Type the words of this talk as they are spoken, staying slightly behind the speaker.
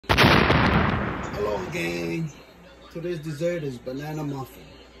Hello gang. Today's dessert is banana muffin.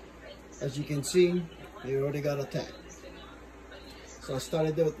 As you can see, they already got attacked. So I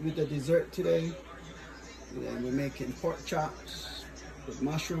started with the dessert today. And we're making pork chops with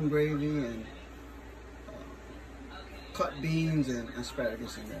mushroom gravy and cut beans and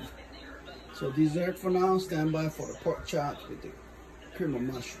asparagus in there. So dessert for now, stand by for the pork chops with the cream of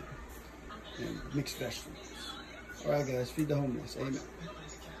mushroom and mixed vegetables. Alright guys, feed the homeless. Amen.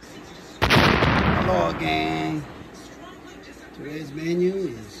 Hello gang. Today's menu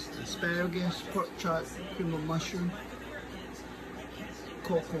is asparagus, pork chop, cream of mushroom,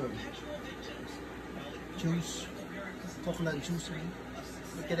 cocoa juice, coconut juice.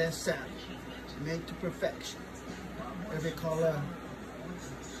 Look at that salad, made to perfection. Every color,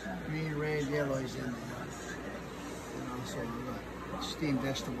 green, red, yellow is in there. And also steamed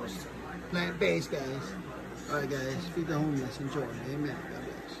vegetables. Plant-based guys. Alright guys, feed the homeless. Enjoy. Amen.